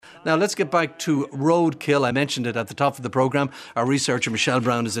Now, let's get back to roadkill. I mentioned it at the top of the programme. Our researcher, Michele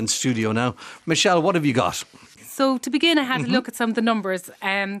Browne, is in studio now. Michele, what have you got? So to begin, I had to look at some of the numbers.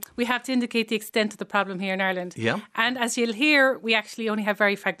 We have to indicate the extent of the problem here in Ireland. Yeah. And as you'll hear, we actually only have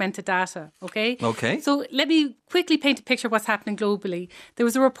very fragmented data, okay? Okay. So let me quickly paint a picture of what's happening globally. There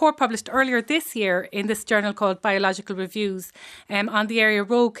was a report published earlier this year in this journal called Biological Reviews on the area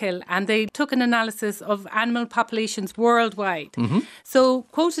roadkill, and they took an analysis of animal populations worldwide. So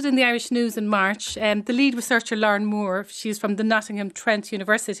quoted in the Irish News in March, the lead researcher Lauren Moore, she's from the Nottingham Trent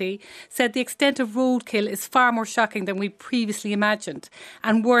University, said the extent of roadkill is far more shocking than we previously imagined.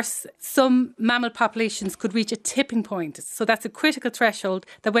 And worse, some mammal populations could reach a tipping point. So that's a critical threshold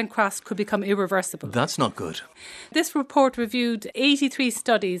that when crossed could become irreversible. That's not good. This report reviewed 83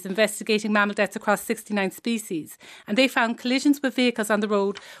 studies investigating mammal deaths across 69 species. And they found collisions with vehicles on the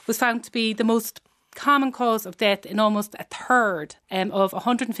road was found to be the most common cause of death in almost a third of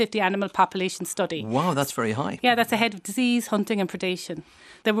 150 animal population study. Wow, that's very high. Yeah, that's ahead of disease, hunting and predation.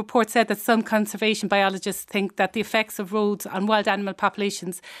 The report said that some conservation biologists think that the effects of roads on wild animal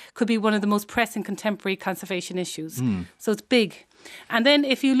populations could be one of the most pressing contemporary conservation issues. So it's big. And then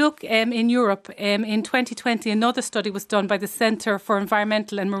if you look in Europe, in 2020, another study was done by the Centre for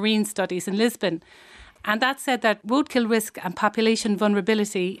Environmental and Marine Studies in Lisbon. And that said that roadkill risk and population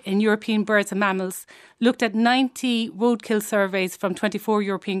vulnerability in European birds and mammals looked at 90 roadkill surveys from 24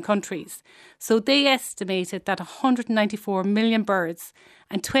 European countries. So they estimated that 194 million birds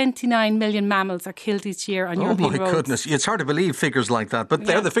and 29 million mammals are killed each year on European roads. Oh my goodness, it's hard to believe figures like that, but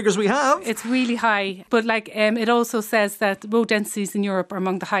they're the figures we have. It's really high. But it also says that road densities in Europe are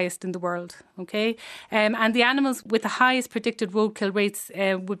among the highest in the world. Okay, and the animals with the highest predicted roadkill rates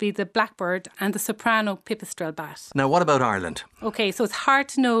would be the blackbird and the soprano pipistrelle bat. Now, what about Ireland? Okay, so it's hard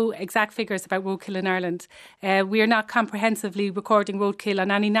to know exact figures about roadkill in Ireland. We are not comprehensively recording roadkill on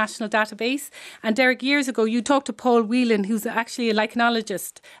any national database. And Derek, years ago, you talked to Paul Whelan, who's actually a lichenologist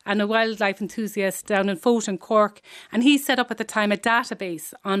and a wildlife enthusiast down in Foton, Cork. And he set up at the time a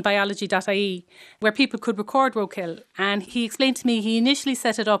database on biology.ie where people could record roadkill. And he explained to me he initially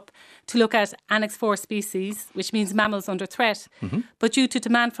set it up to look at Annex 4 species, which means mammals under threat. But due to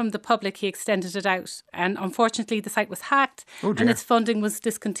demand from the public, he extended it out. And unfortunately, the site was hacked and its funding was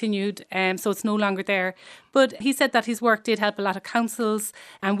discontinued, so it's no longer there. But he said that his work did help a lot of councils,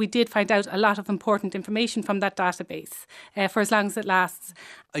 and we did find out a lot of important information from that database for as long as it lasts.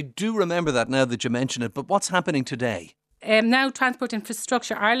 I do remember that now that you mention it, but what's happening today? Now Transport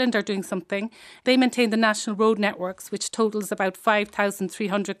Infrastructure Ireland are doing something. They maintain the national road networks, which totals about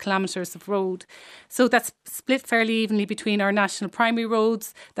 5,300 kilometres of road. So that's split fairly evenly between our national primary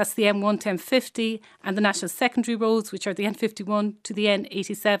roads, that's the M1 to M50, and the national secondary roads, which are the N51 to the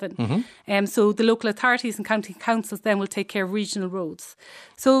N87. So the local authorities and county councils then will take care of regional roads.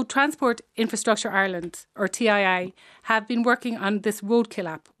 So Transport Infrastructure Ireland, or TII, have been working on this roadkill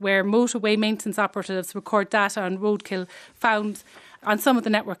app where motorway maintenance operatives record data on roadkill found on some of the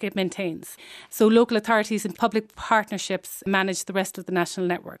network it maintains. So local authorities and public partnerships manage the rest of the national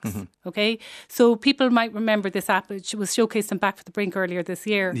networks. Okay, so people might remember this app, which was showcased on Back for the Brink earlier this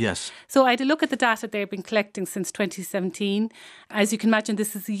year. Yes. So I had a look at the data they've been collecting since 2017. As you can imagine,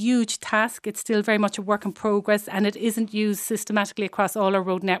 this is a huge task. It's still very much a work in progress and it isn't used systematically across all our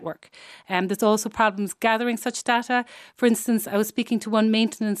road network. There's also problems gathering such data. For instance, I was speaking to one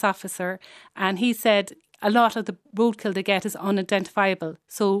maintenance officer and he said a lot of the roadkill they get is unidentifiable.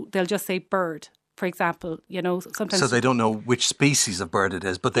 So they'll just say bird, for example. Sometimes. So they don't know which species of bird it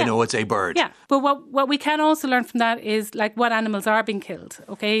is, but they know it's a bird. Yeah. But what we can also learn from that is like what animals are being killed.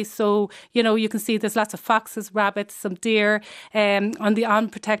 Okay. So, you can see there's lots of foxes, rabbits, some deer on the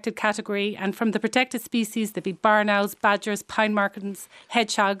unprotected category. And from the protected species, there'd be barn owls, badgers, pine martens,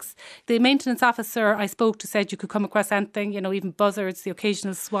 hedgehogs. The maintenance officer I spoke to said you could come across anything, even buzzards, the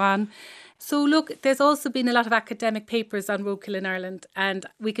occasional swan. So look, there's also been a lot of academic papers on roadkill in Ireland and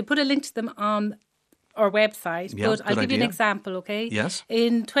we can put a link to them on our website, but I'll give you an example, okay? Yes.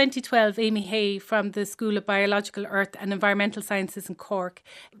 In 2012, Amy Hay from the School of Biological Earth and Environmental Sciences in Cork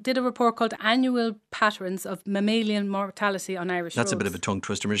did a report called Annual Patterns of Mammalian Mortality on Irish Roads. That's a bit of a tongue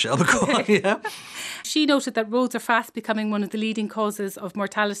twister, Michele, but go on, yeah. She noted that roads are fast becoming one of the leading causes of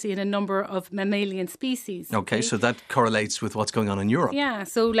mortality in a number of mammalian species. Okay, so that correlates with what's going on in Europe. Yeah,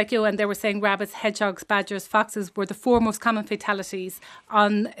 so and they were saying rabbits, hedgehogs, badgers, foxes were the four most common fatalities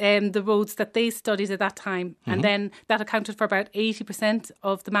on the roads that they studied at that time. And then that accounted for about 80%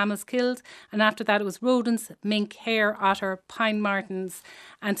 of the mammals killed. And after that, it was rodents, mink, hare, otter, pine martens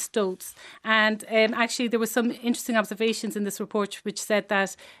and stoats. And actually, there were some interesting observations in this report which said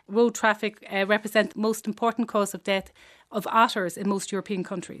that road traffic represent the most important cause of death of otters in most European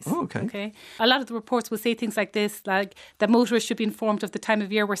countries. Oh, okay. A lot of the reports will say things like this, like that motorists should be informed of the time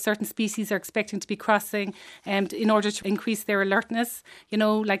of year where certain species are expecting to be crossing, in order to increase their alertness,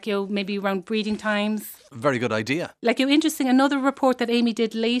 maybe around breeding times. Very good idea. Interesting, another report that Amy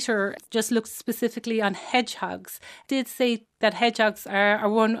did later just looked specifically on hedgehogs. Did say that hedgehogs are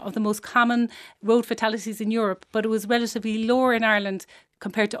one of the most common road fatalities in Europe, but it was relatively lower in Ireland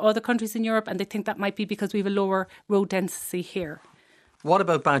compared to other countries in Europe, and they think that might be because we have a lower road density here. What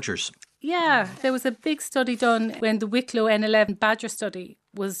about badgers? Yeah, there was a big study done when the Wicklow N11 badger study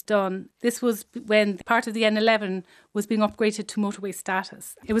was done. This was when part of the N11 was being upgraded to motorway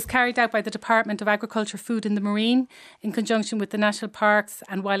status. It was carried out by the Department of Agriculture, Food and the Marine in conjunction with the National Parks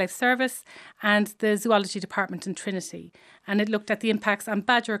and Wildlife Service and the Zoology Department in Trinity. And it looked at the impacts on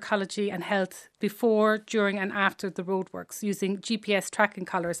badger ecology and health before, during and after the roadworks using GPS tracking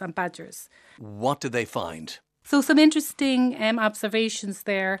collars on badgers. What did they find? So some interesting observations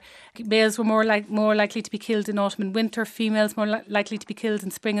there. Males were more likely to be killed in autumn and winter. Females more likely to be killed in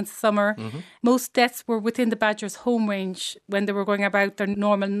spring and summer. Mm-hmm. Most deaths were within the badger's home range when they were going about their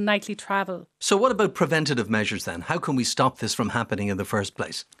normal nightly travel. So what about preventative measures then? How can we stop this from happening in the first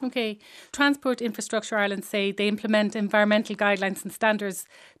place? Okay. Transport Infrastructure Ireland say they implement environmental guidelines and standards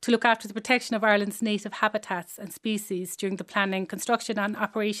to look after the protection of Ireland's native habitats and species during the planning, construction and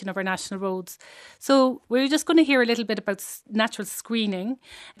operation of our national roads. So we're just going to hear a little bit about natural screening,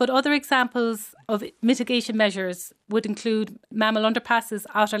 but other examples of mitigation measures would include mammal underpasses,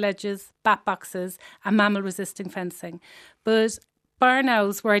 otter ledges, bat boxes and mammal resisting fencing. But barn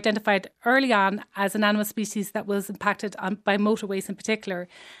owls were identified early on as an animal species that was impacted by motorways in particular.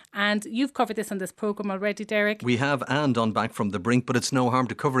 And you've covered this on this programme already, Derek. We have, and on Back from the Brink, but it's no harm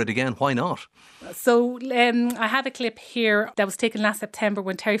to cover it again. Why not? So I have a clip here that was taken last September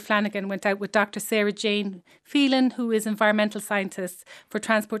when Terry Flanagan went out with Dr. Sarah Jane Phelan, who is environmental scientist for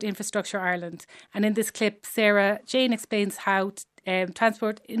Transport Infrastructure Ireland. And in this clip, Sarah Jane explains how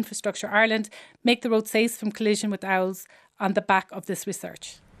Transport Infrastructure Ireland make the road safe from collision with owls on the back of this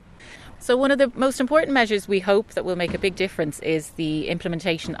research. So one of the most important measures we hope that will make a big difference is the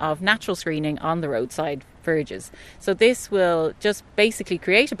implementation of natural screening on the roadside verges. So this will just basically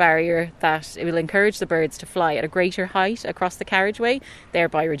create a barrier that it will encourage the birds to fly at a greater height across the carriageway,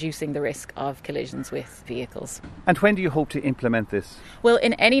 thereby reducing the risk of collisions with vehicles. And when do you hope to implement this? Well,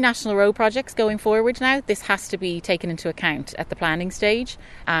 in any national road projects going forward now, this has to be taken into account at the planning stage,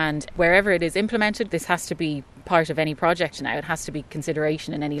 and wherever it is implemented, this has to be part of any project now. It has to be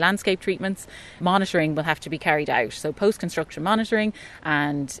consideration in any landscape treatments. Monitoring will have to be carried out, so post-construction monitoring,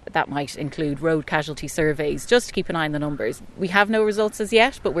 and that might include road casualty surveys, just to keep an eye on the numbers. We have no results as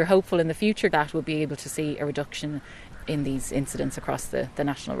yet, but we're hopeful in the future that we'll be able to see a reduction in these incidents across the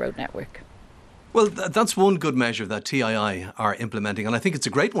national road network. Well, that's one good measure that TII are implementing, and I think it's a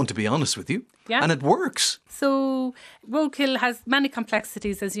great one, to be honest with you. Yeah. And it works. So roadkill has many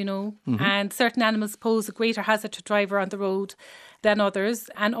complexities, as you know, and certain animals pose a greater hazard to driver on the road than others.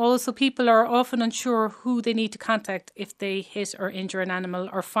 And also people are often unsure who they need to contact if they hit or injure an animal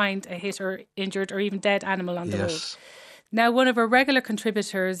or find a hit or injured or even dead animal on the road. Now, one of our regular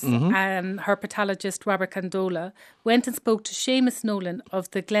contributors, herpetologist Robert Candola, went and spoke to Seamus Nolan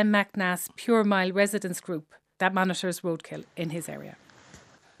of the Glen Macnas Pure Mile Residence Group that monitors roadkill in his area.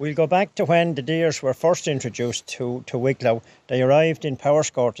 We'll go back to when the deers were first introduced to Wicklow. They arrived in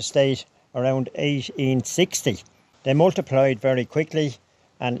Powerscourt Estate around 1860. They multiplied very quickly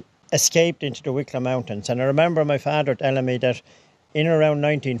and escaped into the Wicklow Mountains. And I remember my father telling me that in around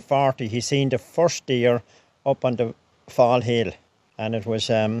 1940 he seen the first deer up on the Fall Hill, and it was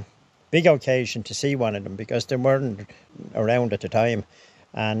a big occasion to see one of them because they weren't around at the time,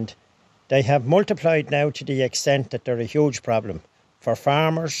 and they have multiplied now to the extent that they're a huge problem for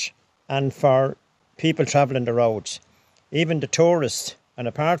farmers and for people travelling the roads, even the tourists. And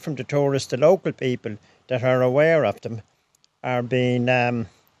apart from the tourists, the local people that are aware of them are being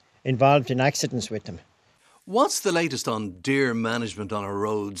involved in accidents with them. What's the latest on deer management on our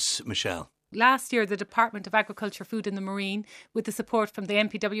roads, Michele? Last year, the Department of Agriculture, Food and the Marine, with the support from the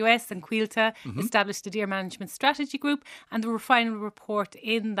MPWS and Cuilta, established a deer management strategy group, and the final report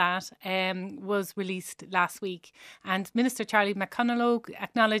in that was released last week. And Minister Charlie McConalogue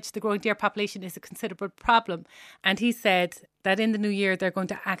acknowledged the growing deer population is a considerable problem, and he said that in the new year they're going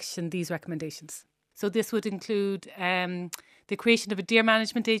to action these recommendations. So this would include the creation of a deer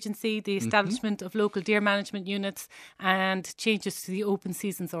management agency, the establishment of local deer management units, and changes to the open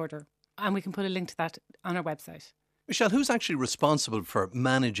seasons order. And we can put a link to that on our website. Michele, who's actually responsible for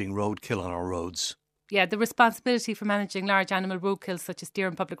managing roadkill on our roads? Yeah, the responsibility for managing large animal roadkills such as deer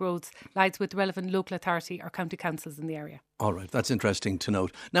on public roads lies with the relevant local authority or county councils in the area. All right, that's interesting to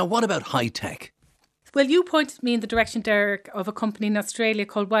note. Now, what about high tech? Well, you pointed me in the direction, Derek, of a company in Australia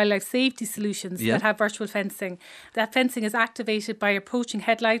called Wildlife Safety Solutions that have virtual fencing. That fencing is activated by approaching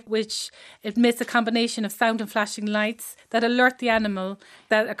headlight, which emits a combination of sound and flashing lights that alert the animal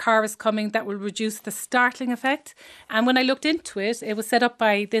that a car is coming, that will reduce the startling effect. And when I looked into it, it was set up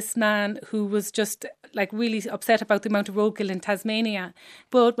by this man who was just really upset about the amount of roadkill in Tasmania.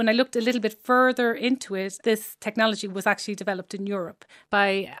 But when I looked a little bit further into it, this technology was actually developed in Europe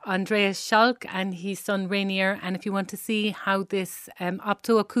by Andreas Schalk and his son Rainier. And if you want to see how this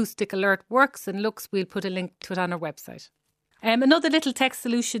optoacoustic alert works and looks, we'll put a link to it on our website. Another little tech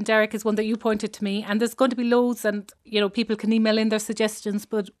solution, Derek, is one that you pointed to me, and there's going to be loads, and people can email in their suggestions,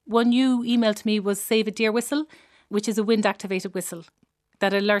 but one you emailed to me was Save a Deer Whistle, which is a wind activated whistle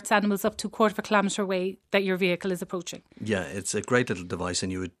that alerts animals up to a quarter of a kilometre away that your vehicle is approaching. Yeah, it's a great little device,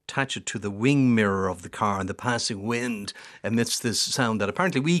 and you attach it to the wing mirror of the car, and the passing wind emits this sound that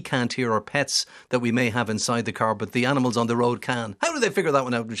apparently we can't hear, or pets that we may have inside the car, but the animals on the road can. How do they figure that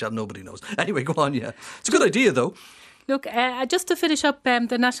one out, Michelle? Nobody knows. Anyway, go on, yeah. It's a good idea, though. Look, just to finish up,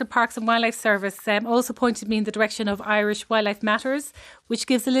 the National Parks and Wildlife Service also pointed me in the direction of Irish Wildlife Matters, which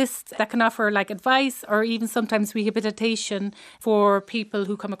gives a list that can offer advice or even sometimes rehabilitation for people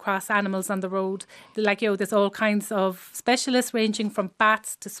who come across animals on the road. There's all kinds of specialists ranging from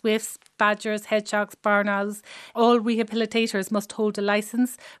bats to swifts, badgers, hedgehogs, barn owls. All rehabilitators must hold a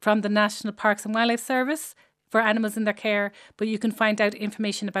licence from the National Parks and Wildlife Service for animals in their care, but you can find out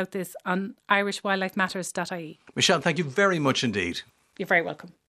information about this on irishwildlifematters.ie. Michelle, thank you very much indeed. You're very welcome.